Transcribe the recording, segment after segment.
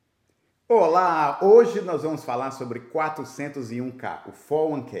Olá, hoje nós vamos falar sobre 401k, o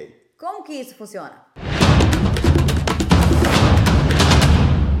 401k. Como que isso funciona?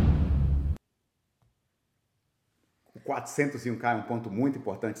 O 401k é um ponto muito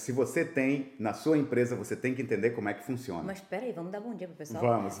importante. Se você tem na sua empresa, você tem que entender como é que funciona. Mas peraí, vamos dar bom dia pro pessoal?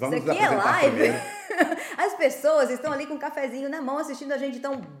 Vamos Isso aqui apresentar é live. primeiro. As pessoas estão ali com um cafezinho na mão assistindo a gente,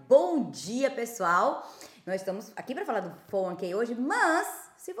 então bom dia, pessoal. Nós estamos aqui para falar do 401k hoje, mas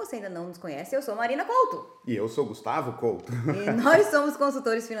se você ainda não nos conhece, eu sou Marina Couto. E eu sou Gustavo Couto. E nós somos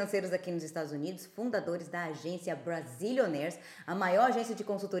consultores financeiros aqui nos Estados Unidos, fundadores da agência Brazilionaires, a maior agência de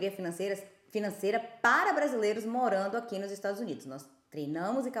consultoria financeira para brasileiros morando aqui nos Estados Unidos. Nós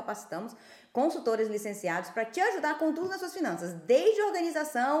treinamos e capacitamos consultores licenciados para te ajudar com tudo nas suas finanças, desde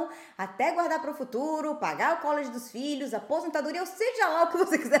organização até guardar para o futuro, pagar o college dos filhos, aposentadoria, ou seja lá o que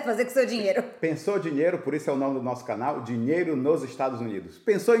você quiser fazer com o seu dinheiro. Pensou dinheiro, por isso é o nome do nosso canal, Dinheiro nos Estados Unidos.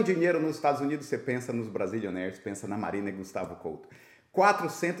 Pensou em dinheiro nos Estados Unidos, você pensa nos Brazilionaires, pensa na Marina e Gustavo Couto.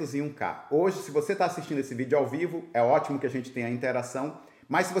 401k. Hoje, se você está assistindo esse vídeo ao vivo, é ótimo que a gente tenha interação.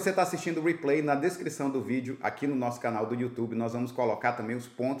 Mas se você está assistindo o replay, na descrição do vídeo, aqui no nosso canal do YouTube, nós vamos colocar também os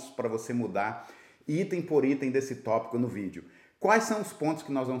pontos para você mudar item por item desse tópico no vídeo. Quais são os pontos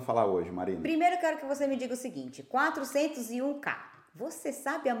que nós vamos falar hoje, Marina? Primeiro, eu quero que você me diga o seguinte, 401k, você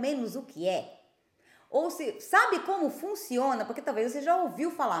sabe ao menos o que é? Ou se sabe como funciona, porque talvez você já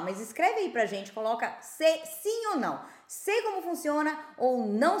ouviu falar, mas escreve aí pra gente, coloca sim ou não. Sei como funciona ou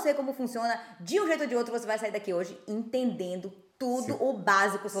não sei como funciona, de um jeito ou de outro você vai sair daqui hoje entendendo tudo o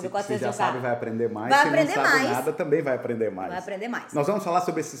básico sobre 401k. Se já sabe, vai aprender mais. Vai se aprender não sabe mais. nada, também vai aprender mais. Vai aprender mais. Nós vamos falar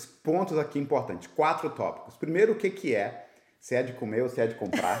sobre esses pontos aqui importantes. 4 tópicos. Primeiro, o que é, se é de comer ou se é de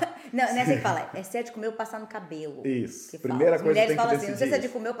comprar. Não é assim que fala, é se é de comer ou passar no cabelo. Isso. Que Primeira fala. coisa que tem que falam decidir. assim, não sei se é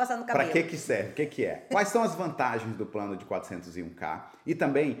de comer ou passar no cabelo. Para que serve? O que é? Quais são as vantagens do plano de 401k? E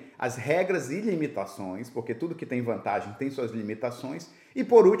também as regras e limitações, porque tudo que tem vantagem tem suas limitações. E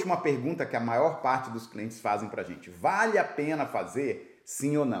por último, a pergunta que a maior parte dos clientes fazem pra gente. Vale a pena fazer?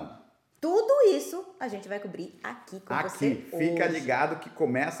 Sim ou não? Tudo isso a gente vai cobrir aqui com você hoje. Fica ligado que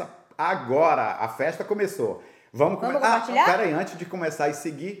começa agora. A festa começou. Vamos compartilhar? Peraí, antes de começar e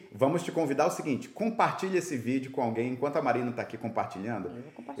seguir, vamos te convidar o seguinte, compartilhe esse vídeo com alguém, enquanto a Marina está aqui compartilhando.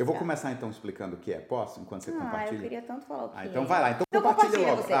 Eu vou começar então explicando o que é. Posso? Enquanto você compartilha? Eu queria tanto falar o que é. Então vai lá, então Eu compartilha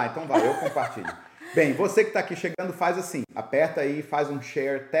logo. você. Então vai, eu compartilho. Bem, você que está aqui chegando, faz assim, aperta aí, faz um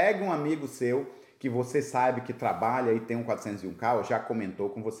share, tag um amigo seu, que você sabe que trabalha e tem um 401k, ou já comentou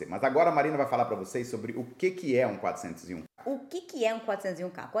com você. Mas agora a Marina vai falar para vocês sobre o que é um 401k. O que é um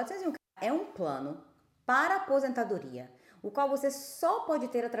 401k? 401k é um plano para aposentadoria, o qual você só pode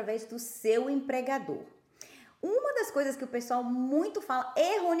ter através do seu empregador. Uma das coisas que o pessoal muito fala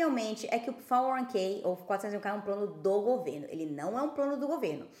erroneamente é que o 401k ou 401k é um plano do governo. Ele não é um plano do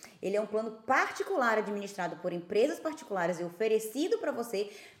governo. Ele é um plano particular administrado por empresas particulares e oferecido para você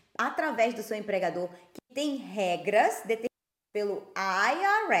através do seu empregador, que tem regras determinadas pelo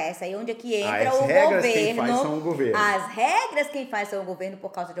IRS, aí onde é que entra o governo. Quem faz são o governo. As regras quem faz são o governo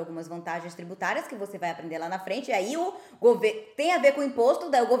por causa de algumas vantagens tributárias que você vai aprender lá na frente. E aí o governo tem a ver com o imposto,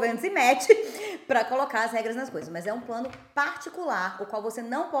 daí o governo se mete para colocar as regras nas coisas. Mas é um plano particular, o qual você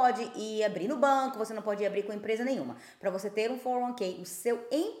não pode ir abrir no banco, você não pode ir abrir com empresa nenhuma. Para você ter um 401k, o seu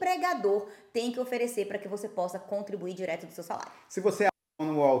empregador tem que oferecer para que você possa contribuir direto do seu salário. Se você é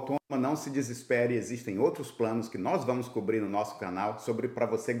autônomo ou autônoma, não se desespere, existem outros planos que nós vamos cobrir no nosso canal para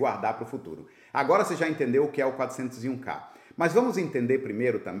você guardar para o futuro. Agora você já entendeu o que é o 401k, mas vamos entender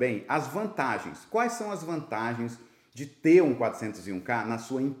primeiro também as vantagens. Quais são as vantagens de ter um 401k na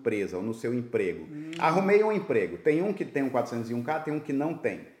sua empresa ou no seu emprego? Arrumei um emprego, tem um que tem um 401k, tem um que não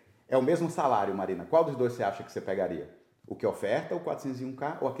tem. É o mesmo salário, Marina. Qual dos dois você acha que você pegaria? O que oferta o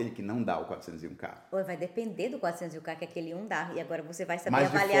 401k ou aquele que não dá o 401k? Vai depender do 401k que aquele um dá. E agora você vai saber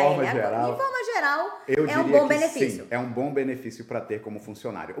Mas avaliar ele geral, de forma geral, eu é um diria bom que benefício. Sim, é um bom benefício para ter como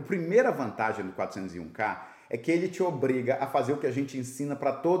funcionário. A primeira vantagem do 401k é que ele te obriga a fazer o que a gente ensina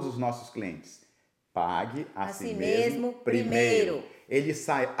para todos os nossos clientes. Pague a si mesmo primeiro. Ele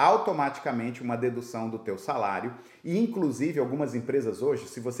sai automaticamente uma dedução do teu salário e, inclusive, algumas empresas hoje,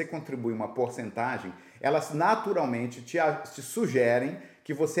 se você contribui uma porcentagem, elas naturalmente te sugerem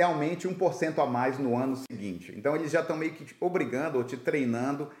que você aumente 1% a mais no ano seguinte. Então, eles já estão meio que te obrigando ou te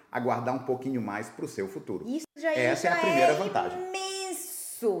treinando a guardar um pouquinho mais para o seu futuro. Essa é a primeira vantagem.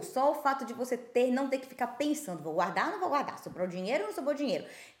 Imenso! Só o fato de você não ter que ficar pensando, vou guardar ou não vou guardar? Sobrou dinheiro ou não sobrou dinheiro?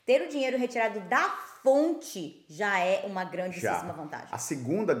 Ter o dinheiro retirado da fonte já é uma grandíssima vantagem. A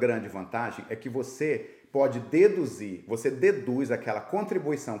segunda grande vantagem é que você pode deduzir, você deduz aquela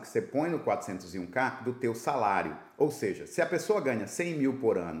contribuição que você põe no 401k do teu salário. Ou seja, se a pessoa ganha 100 mil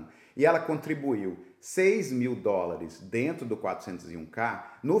por ano e ela contribuiu $6.000 dentro do 401k,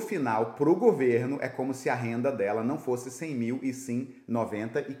 no final, para o governo, é como se a renda dela não fosse 100 mil e sim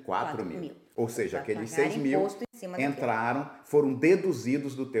 94 mil. Ou seja, aqueles 6 mil entraram, foram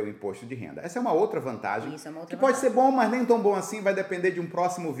deduzidos do teu imposto de renda. Essa é uma outra vantagem, que pode ser bom, mas nem tão bom assim, vai depender de um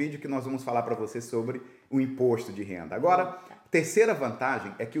próximo vídeo que nós vamos falar para você sobre o imposto de renda. Agora, terceira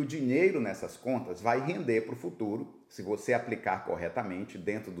vantagem é que o dinheiro nessas contas vai render para o futuro, se você aplicar corretamente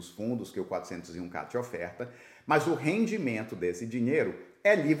dentro dos fundos que o 401k te oferta, mas o rendimento desse dinheiro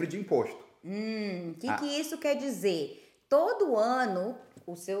é livre de imposto. Que isso quer dizer? Todo ano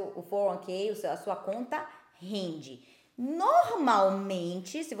o 401k, a sua conta rende.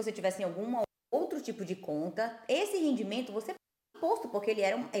 Normalmente, se você tivesse em algum outro tipo de conta, esse rendimento você imposto, porque ele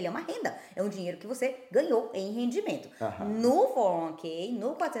é uma renda, é um dinheiro que você ganhou em rendimento. No 401k,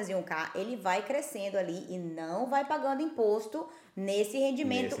 no 401k, ele vai crescendo ali e não vai pagando imposto nesse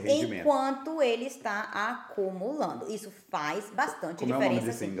rendimento enquanto ele está acumulando. Isso faz bastante diferença. Como é o nome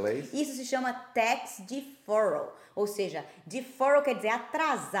disso em inglês? Isso se chama tax deferral, ou seja, deferral quer dizer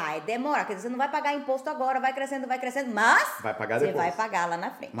atrasar, é demorar, quer dizer, você não vai pagar imposto agora, vai crescendo, mas vai pagar você depois. vai pagar lá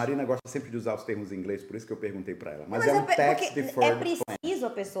na frente. Marina gosta sempre de usar os termos em inglês, por isso que eu perguntei para ela. Mas é um tax deferral. É preciso a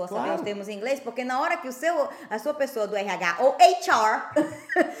pessoa saber os termos em inglês, porque na hora que a sua pessoa do RH ou HR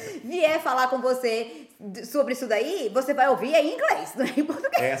vier falar com você sobre isso daí, você vai ouvir em inglês, não é em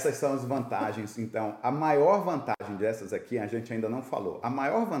português. Essas são as vantagens. Então, a maior vantagem dessas aqui, a gente ainda não falou. A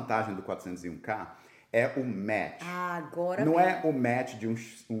maior vantagem do 401k é o match. Agora não é o match de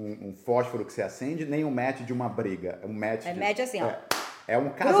um fósforo que se acende, nem o match de uma briga. É um match match assim, ó. É um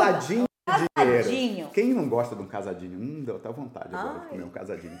casadinho de dinheiro. Quem não gosta de um casadinho? Deu até vontade agora de comer um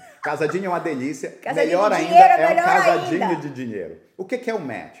casadinho. Casadinho é uma delícia. Melhor ainda é um casadinho de dinheiro. O que é o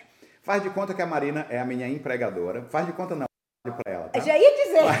match? Faz de conta que a Marina é a minha empregadora. Faz de conta não, para ela, tá? Já ia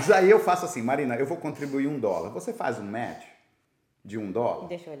dizer. Mas aí eu faço assim, Marina, eu vou contribuir $1. Você faz um match de $1?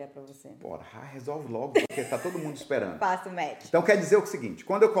 Deixa eu olhar para você. Bora, resolve logo, porque tá todo mundo esperando. Faço o match. Então quer dizer o seguinte,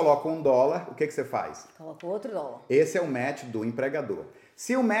 quando eu coloco $1, o que você faz? Coloco outro dólar. Esse é o match do empregador.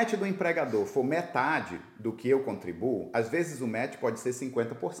 Se o match do empregador for metade do que eu contribuo, às vezes o match pode ser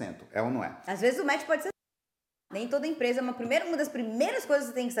 50%. É ou não é? Às vezes o match pode ser. Nem toda empresa, uma das primeiras coisas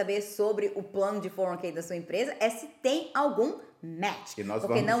que você tem que saber sobre o plano de 401k da sua empresa é se tem algum match.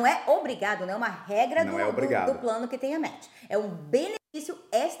 Porque não é obrigado, não é uma regra do plano que tenha match. É um benefício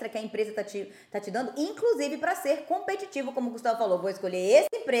extra que a empresa tá te dando, inclusive para ser competitivo, como o Gustavo falou. Vou escolher esse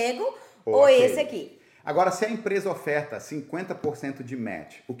emprego ou esse aqui. Agora, se a empresa oferta 50% de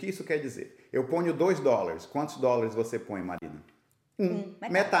match, o que isso quer dizer? Eu ponho $2. Quantos dólares você põe, Marina?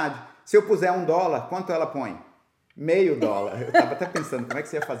 Metade. Se eu puser $1, quanto ela põe? $0,5. Eu estava até pensando como é que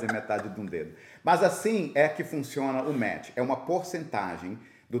você ia fazer metade de um dedo. Mas assim é que funciona o match. É uma porcentagem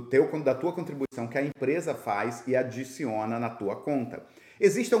da tua contribuição que a empresa faz e adiciona na tua conta.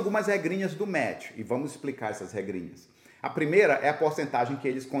 Existem algumas regrinhas do match e vamos explicar essas regrinhas. A primeira é a porcentagem que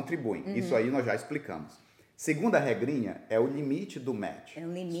eles contribuem. Isso aí nós já explicamos. Segunda regrinha é o limite do match. É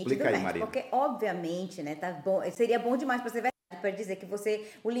o limite Explica do aí, match. Marina. Porque, obviamente, né, tá bom, seria bom demais para ser verdade, para dizer que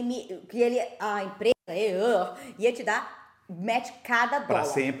a empresa ia te dar match cada dólar. Para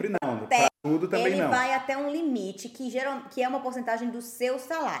sempre não, para tudo também não. Ele vai até um limite que é uma porcentagem do seu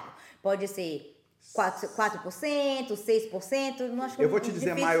salário. Pode ser 4%, 6%, não acho que eu vou te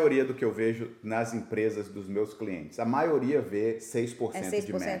dizer a maioria do que eu vejo nas empresas dos meus clientes. A maioria vê 6%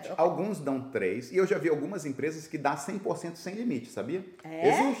 de match. Okay. Alguns dão 3%, e eu já vi algumas empresas que dá 100% sem limite, sabia?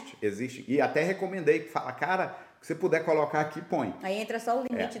 Existe. E até recomendei que fala, cara, se você puder colocar aqui, põe. Aí entra só o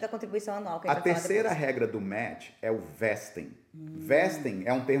limite da contribuição anual. Que a terceira regra do match é o vesting. Vesting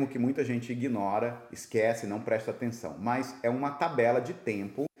é um termo que muita gente ignora, esquece, não presta atenção, mas é uma tabela de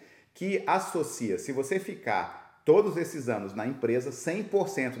tempo que associa, se você ficar todos esses anos na empresa,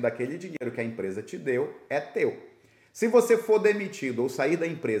 100% daquele dinheiro que a empresa te deu é teu. Se você for demitido ou sair da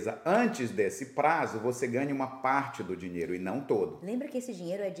empresa antes desse prazo, você ganha uma parte do dinheiro e não todo. Lembra que esse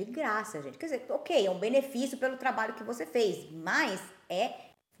dinheiro é de graça, gente. Quer dizer, ok, é um benefício pelo trabalho que você fez, mas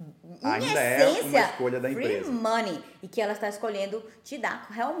ainda é uma escolha da empresa. Free money, e que ela está escolhendo te dar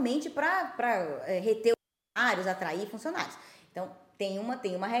realmente para reter os funcionários, atrair funcionários. Então, tem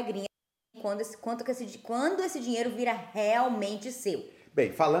uma regrinha quando esse dinheiro vira realmente seu.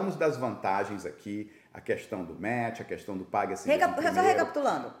 Bem, falamos das vantagens aqui, a questão do match, a questão do pague esse mesmo primeiro. Só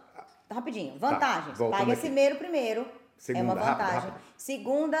recapitulando, rapidinho. Vantagens. Pague esse mesmo primeiro. Segunda, é uma vantagem.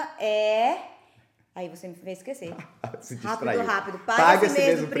 Segunda é Aí você me fez esquecer. Se distraiu. Rápido. Paga esse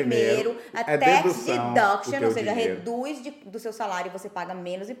mesmo primeiro. A tax deduction, ou seja, reduz do seu salário e você paga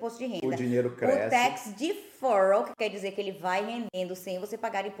menos imposto de renda. O dinheiro cresce. O tax deferral, que quer dizer que ele vai rendendo sem você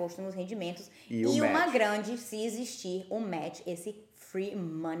pagar imposto nos rendimentos. E uma grande, se existir, um match, esse free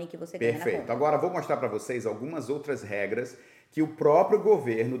money que você ganha na conta. Perfeito. Agora vou mostrar para vocês algumas outras regras que o próprio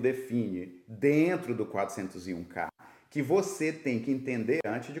governo define dentro do 401k. Que você tem que entender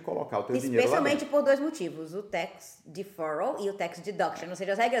antes de colocar o teu dinheiro lá dentro. Especialmente por dois motivos, o tax deferral e o tax deduction. Ou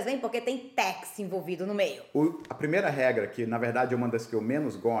seja, as regras vêm porque tem tax envolvido no meio. A primeira regra, que na verdade é uma das que eu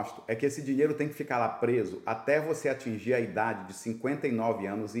menos gosto, é que esse dinheiro tem que ficar lá preso até você atingir a idade de 59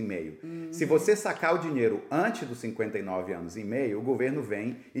 anos e meio. Se você sacar o dinheiro antes dos 59 anos e meio, o governo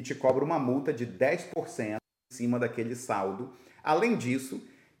vem e te cobra uma multa de 10% em cima daquele saldo. Além disso,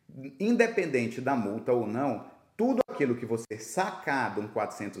 independente da multa ou não, tudo aquilo que você sacar de um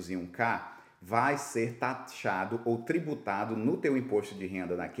 401k vai ser taxado ou tributado no teu imposto de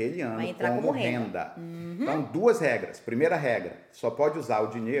renda naquele ano como renda. Então, duas regras. Primeira regra, só pode usar o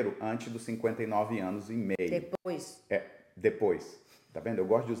dinheiro antes dos 59 anos e meio. Depois. Tá vendo? Eu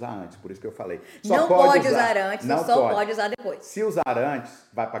gosto de usar antes, por isso que eu falei. Não pode usar antes, só pode usar depois. Se usar antes,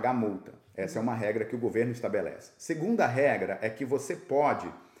 vai pagar multa. Essa é uma regra que o governo estabelece. Segunda regra é que você pode...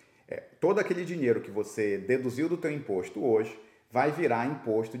 todo aquele dinheiro que você deduziu do teu imposto hoje vai virar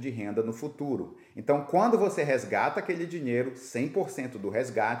imposto de renda no futuro. Então, quando você resgata aquele dinheiro, 100% do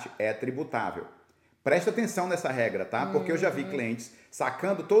resgate é tributável. Presta atenção nessa regra, tá? Porque eu já vi clientes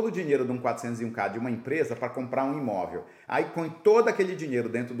sacando todo o dinheiro de um 401k de uma empresa para comprar um imóvel. Aí põe todo aquele dinheiro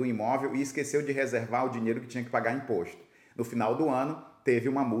dentro do imóvel e esqueceu de reservar o dinheiro que tinha que pagar imposto. No final do ano, teve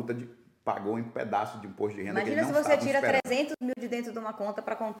uma multa pagou um pedaço de imposto de renda. Imagina se você tira 300 mil de dentro de uma conta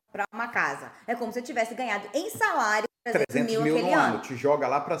para comprar uma casa. É como se você tivesse ganhado em salário 300 mil no ano. Te joga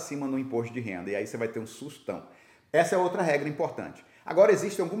lá para cima no imposto de renda. E aí você vai ter um sustão. Essa é outra regra importante. Agora,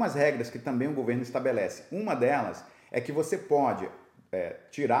 existem algumas regras que também o governo estabelece. Uma delas é que você pode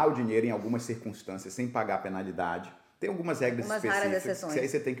tirar o dinheiro em algumas circunstâncias sem pagar penalidade. Tem algumas regras específicas. Que aí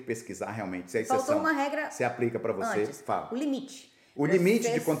você tem que pesquisar realmente. Se a exceção faltou uma regra se aplica para você, antes, fala. O limite. O limite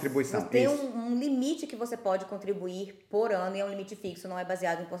de contribuição. Você tem um limite que você pode contribuir por ano e é um limite fixo, não é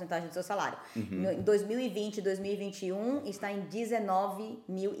baseado em porcentagem do seu salário. Em 2020 e 2021 está em 19.500.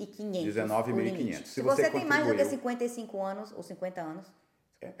 19.500. Se você tem mais do que 55 anos ou 50 anos,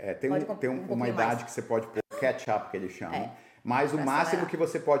 tem uma idade que você pode pôr catch-up, que eles chamam. Mas o máximo que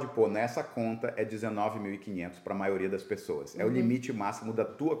você pode pôr nessa conta é 19.500 para a maioria das pessoas. É o limite máximo da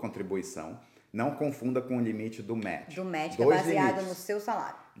tua contribuição. Não confunda com o limite do match. Do match, que é baseado no seu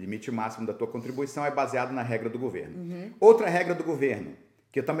salário. Limite máximo da tua contribuição é baseado na regra do governo. Outra regra do governo,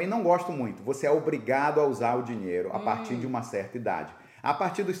 que eu também não gosto muito, você é obrigado a usar o dinheiro a partir de uma certa idade. A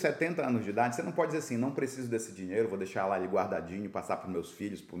partir dos 70 anos de idade, você não pode dizer assim, não preciso desse dinheiro, vou deixar lá ele guardadinho, passar para os meus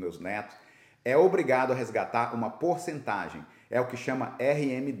filhos, para os meus netos. É obrigado a resgatar uma porcentagem. É o que chama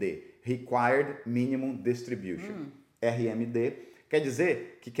RMD, Required Minimum Distribution. RMD quer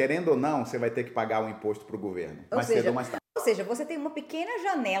dizer que, querendo ou não, você vai ter que pagar o imposto para o governo. Mais cedo ou mais tarde. Ou seja, você tem uma pequena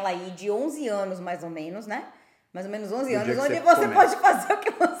janela aí de 11 anos, mais ou menos, né? Mais ou menos 11 anos, onde você pode fazer o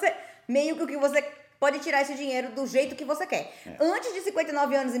que você... Meio que o que você pode tirar esse dinheiro do jeito que você quer. Antes de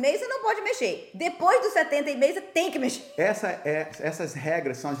 59 anos e meio, você não pode mexer. Depois dos 70 e meio, você tem que mexer. Essas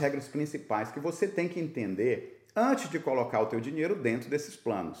regras são as regras principais que você tem que entender antes de colocar o teu dinheiro dentro desses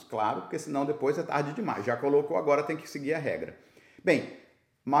planos. Claro, porque senão depois é tarde demais. Já colocou, agora tem que seguir a regra. Bem,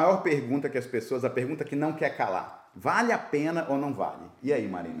 maior pergunta que as pessoas, a pergunta que não quer calar. Vale a pena ou não vale? E aí,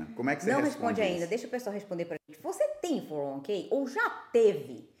 Marina, como é que você responde? Não responde ainda, deixa o pessoal responder pra gente. Você tem 401k ou já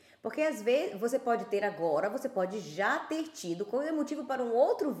teve? Porque às vezes você pode ter agora, você pode já ter tido, qual é o motivo para um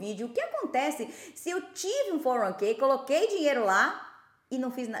outro vídeo. O que acontece se eu tive um 401k, coloquei dinheiro lá e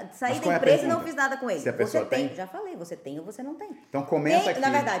não fiz nada, saí da empresa e não fiz nada com ele? Se a pessoa tem? Já falei, você tem ou você não tem. Então comenta aqui. Na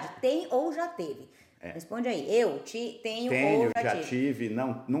verdade, tem ou já teve. Responde aí. Tenho ou já tive.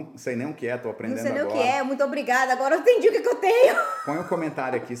 Não sei nem o que é, tô aprendendo agora. Não sei nem o que é, muito obrigada, agora eu entendi o que eu tenho. Põe um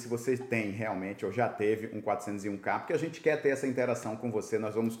comentário aqui se você tem realmente ou já teve um 401k, porque a gente quer ter essa interação com você,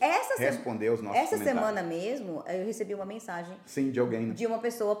 nós vamos responder os nossos comentários. Essa semana mesmo, eu recebi uma mensagem de alguém, né? De uma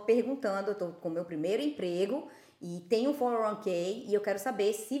pessoa perguntando, eu tô com o meu primeiro emprego, e tenho um 401k e eu quero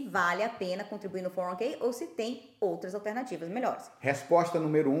saber se vale a pena contribuir no 401k ou se tem outras alternativas melhores. Resposta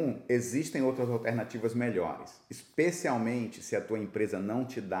número 1, existem outras alternativas melhores, especialmente se a tua empresa não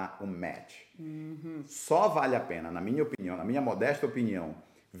te dá um match. Só vale a pena, na minha opinião, na minha modesta opinião,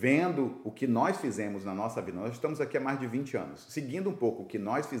 vendo o que nós fizemos na nossa vida, nós estamos aqui há mais de 20 anos, seguindo um pouco o que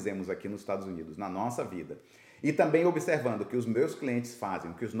nós fizemos aqui nos Estados Unidos, na nossa vida, E também observando o que os meus clientes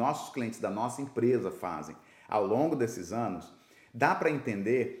fazem, o que os nossos clientes da nossa empresa fazem ao longo desses anos, dá para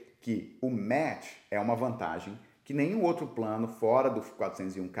entender que o match é uma vantagem que nenhum outro plano fora do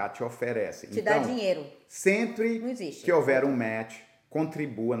 401k te oferece. Te dá dinheiro. Sempre que houver um match,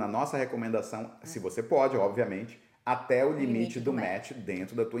 contribua na nossa recomendação, se você pode, obviamente, até o limite do match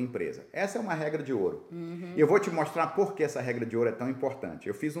dentro da tua empresa. Essa é uma regra de ouro. E eu vou te mostrar por que essa regra de ouro é tão importante.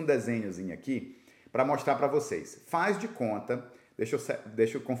 Eu fiz um desenhozinho aqui para mostrar para vocês. Faz de conta,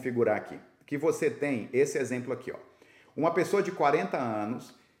 deixa eu configurar aqui, que você tem esse exemplo aqui, ó. Uma pessoa de 40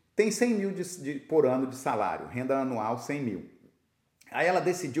 anos tem 100 mil por ano de salário, renda anual 100 mil. Aí ela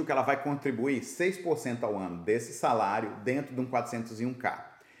decidiu que ela vai contribuir 6% ao ano desse salário dentro de um 401k.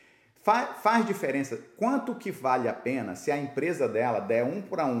 Faz diferença quanto que vale a pena se a empresa dela der 1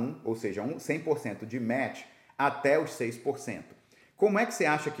 para 1, ou seja, 100% de match até os 6%. Como é que você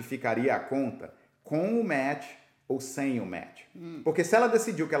acha que ficaria a conta com o match ou sem o match? Porque se ela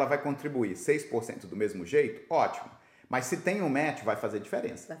decidiu que ela vai contribuir 6% do mesmo jeito, ótimo. Mas se tem um match, vai fazer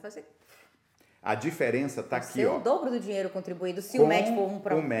diferença. Vai fazer. A diferença está aqui, ó. O dobro do dinheiro contribuído se o match for 1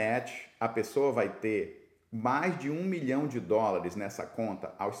 para 1. Com o match, a pessoa vai ter mais de $1 milhão nessa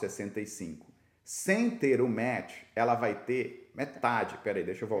conta aos 65. Sem ter o match, ela vai ter metade. Peraí,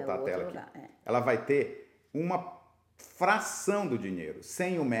 deixa eu voltar a tela aqui. Ela vai ter uma fração do dinheiro.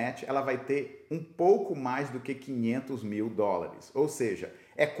 Sem o match, ela vai ter um pouco mais do que $500 mil. Ou seja,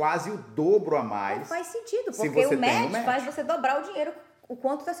 é quase o dobro a mais. Não faz sentido, porque o match faz você dobrar o dinheiro, o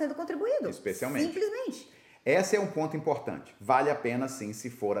quanto está sendo contribuído. Especialmente. Simplesmente. Esse é um ponto importante. Vale a pena sim se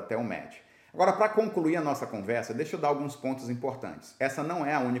for até o match. Agora, para concluir a nossa conversa, deixa eu dar alguns pontos importantes. Essa não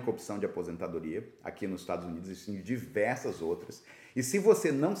é a única opção de aposentadoria aqui nos Estados Unidos, existem diversas outras. E se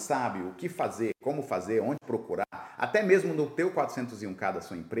você não sabe o que fazer, como fazer, onde procurar, até mesmo no teu 401k da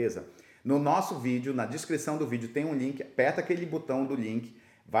sua empresa, no nosso vídeo, na descrição do vídeo tem um link, aperta aquele botão do link,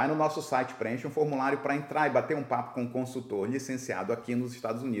 vai no nosso site, preenche um formulário para entrar e bater um papo com um consultor licenciado aqui nos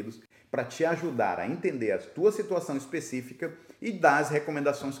Estados Unidos para te ajudar a entender a tua situação específica e dar as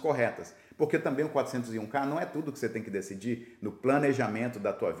recomendações corretas. Porque também o 401k não é tudo que você tem que decidir no planejamento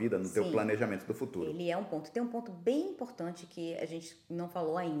da tua vida, no teu planejamento do futuro. Ele é um ponto. Tem um ponto bem importante que a gente não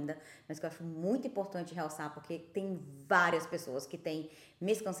falou ainda, mas que eu acho muito importante realçar, porque tem várias pessoas que têm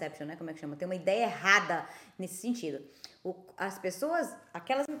misconception, né? Como é que chama? Tem uma ideia errada nesse sentido. As pessoas,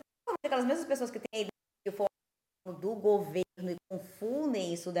 aquelas mesmas pessoas que têm a ideia que for do governo e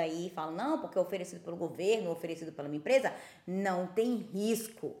confundem isso daí e falam, não, porque é oferecido pelo governo, oferecido pela minha empresa, não tem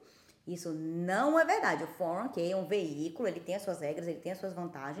risco. Isso não é verdade. O 401k é um veículo, ele tem as suas regras, ele tem as suas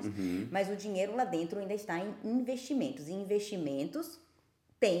vantagens, mas o dinheiro lá dentro ainda está em investimentos. E investimentos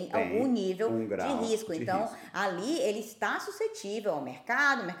tem algum nível de risco. Então, ali ele está suscetível ao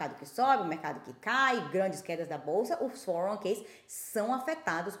mercado, o mercado que sobe, o mercado que cai, grandes quedas da bolsa. Os 401ks são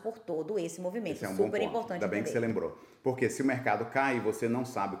afetados por todo esse movimento. Esse é um super bom ponto. importante. Ainda bem que você lembrou. Porque se o mercado cai e você não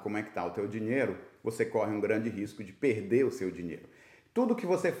sabe como é que está o teu dinheiro, você corre um grande risco de perder o seu dinheiro. Tudo que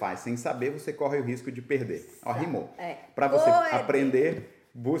você faz sem saber, você corre o risco de perder. Ó, rimou. Para você aprender,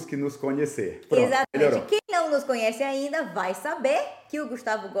 busque nos conhecer. Pronto, exatamente. Melhorou. Quem não nos conhece ainda vai saber que o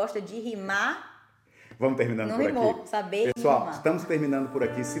Gustavo gosta de rimar. Vamos terminando por aqui. Saber Pessoal, rimar. estamos terminando por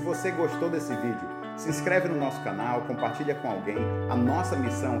aqui. Se você gostou desse vídeo, se inscreve no nosso canal, compartilha com alguém. A nossa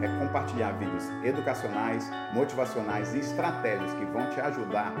missão é compartilhar vídeos educacionais, motivacionais e estratégias que vão te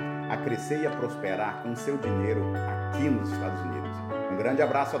ajudar a crescer e a prosperar com o seu dinheiro aqui nos Estados Unidos. Um grande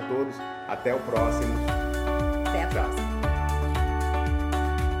abraço a todos, até o próximo. Até a próxima.